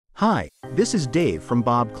Hi, this is Dave from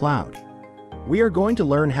BOBcloud. We are going to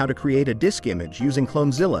learn how to create a disk image using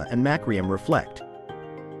Clonezilla and Macrium Reflect.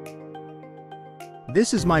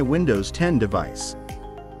 This is my Windows 10 device.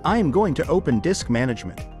 I am going to open Disk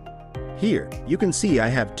Management. Here, you can see I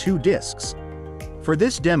have 2 disks. For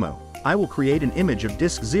this demo, I will create an image of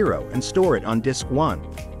disk 0 and store it on disk 1.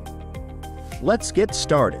 Let's get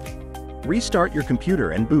started. Restart your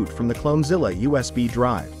computer and boot from the Clonezilla USB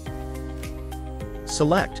drive.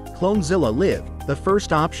 Select Clonezilla Live, the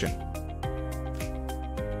first option.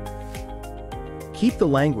 Keep the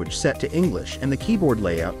language set to English and the keyboard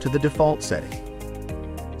layout to the default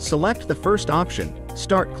setting. Select the first option,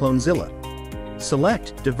 Start Clonezilla.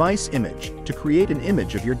 Select Device Image to create an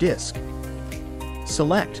image of your disk.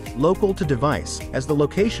 Select Local to Device as the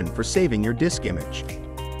location for saving your disk image.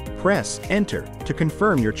 Press Enter to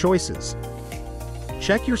confirm your choices.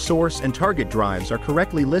 Check your source and target drives are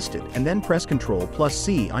correctly listed and then press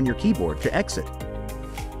Ctrl+C on your keyboard to exit.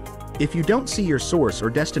 If you don't see your source or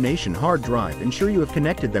destination hard drive, ensure you have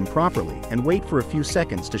connected them properly and wait for a few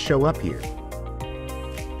seconds to show up here.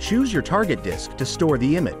 Choose your target disk to store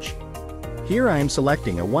the image. Here I am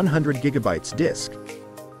selecting a 100 GB disk.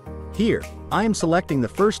 Here, I am selecting the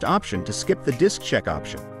first option to skip the disk check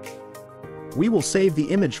option. We will save the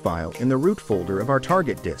image file in the root folder of our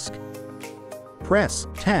target disk. Press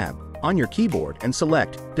Tab on your keyboard and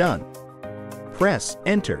select Done. Press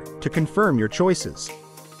Enter to confirm your choices.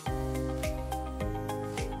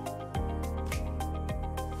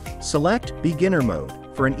 Select Beginner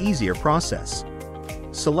Mode for an easier process.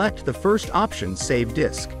 Select the first option, Save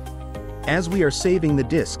Disk, as we are saving the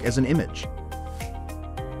disk as an image.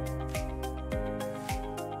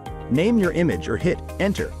 Name your image or hit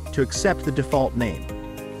Enter to accept the default name.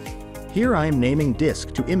 Here I am naming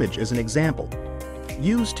Disk to Image as an example.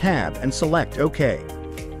 Use Tab and select OK.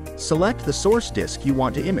 Select the source disk you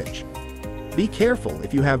want to image. Be careful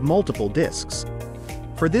if you have multiple disks.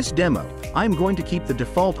 For this demo, I am going to keep the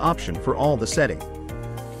default option for all the setting.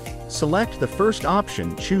 Select the first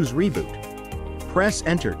option, choose Reboot. Press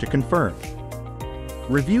Enter to confirm.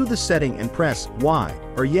 Review the setting and press Y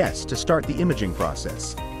or Yes to start the imaging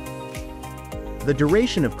process. The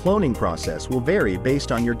duration of cloning process will vary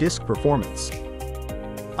based on your disk performance.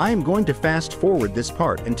 I am going to fast forward this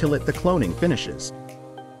part until the cloning finishes.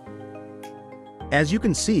 As you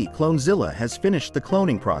can see, Clonezilla has finished the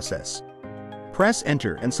cloning process. Press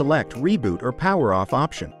Enter and select Reboot or Power Off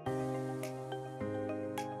option.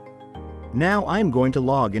 Now I am going to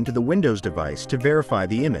log into the Windows device to verify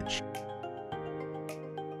the image.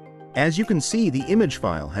 As you can see, the image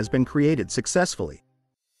file has been created successfully.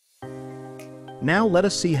 Now let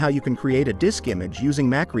us see how you can create a disk image using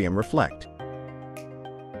Macrium Reflect.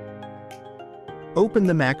 Open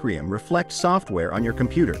the Macrium Reflect software on your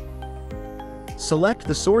computer. Select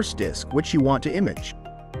the source disk which you want to image.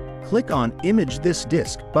 Click on Image this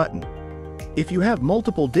disk button. If you have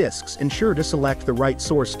multiple disks, ensure to select the right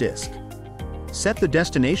source disk. Set the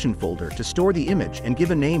destination folder to store the image and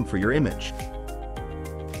give a name for your image.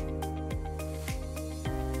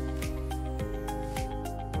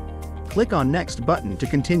 Click on Next button to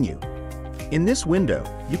continue. In this window,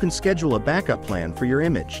 you can schedule a backup plan for your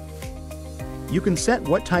image. You can set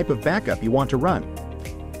what type of backup you want to run.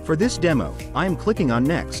 For this demo, I am clicking on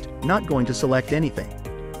Next, not going to select anything.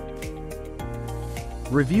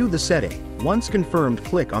 Review the setting. Once confirmed,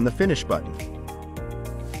 click on the Finish button.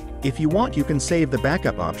 If you want, you can save the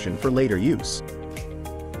backup option for later use.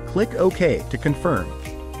 Click OK to confirm.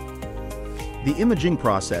 The imaging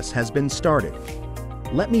process has been started.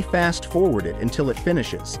 Let me fast forward it until it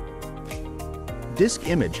finishes. Disk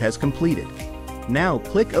image has completed. Now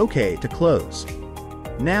click OK to close.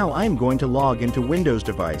 Now I am going to log into Windows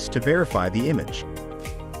device to verify the image.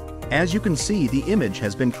 As you can see, the image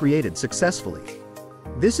has been created successfully.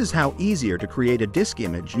 This is how easier to create a disk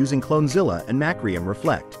image using Clonezilla and Macrium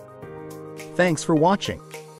Reflect. Thanks for watching.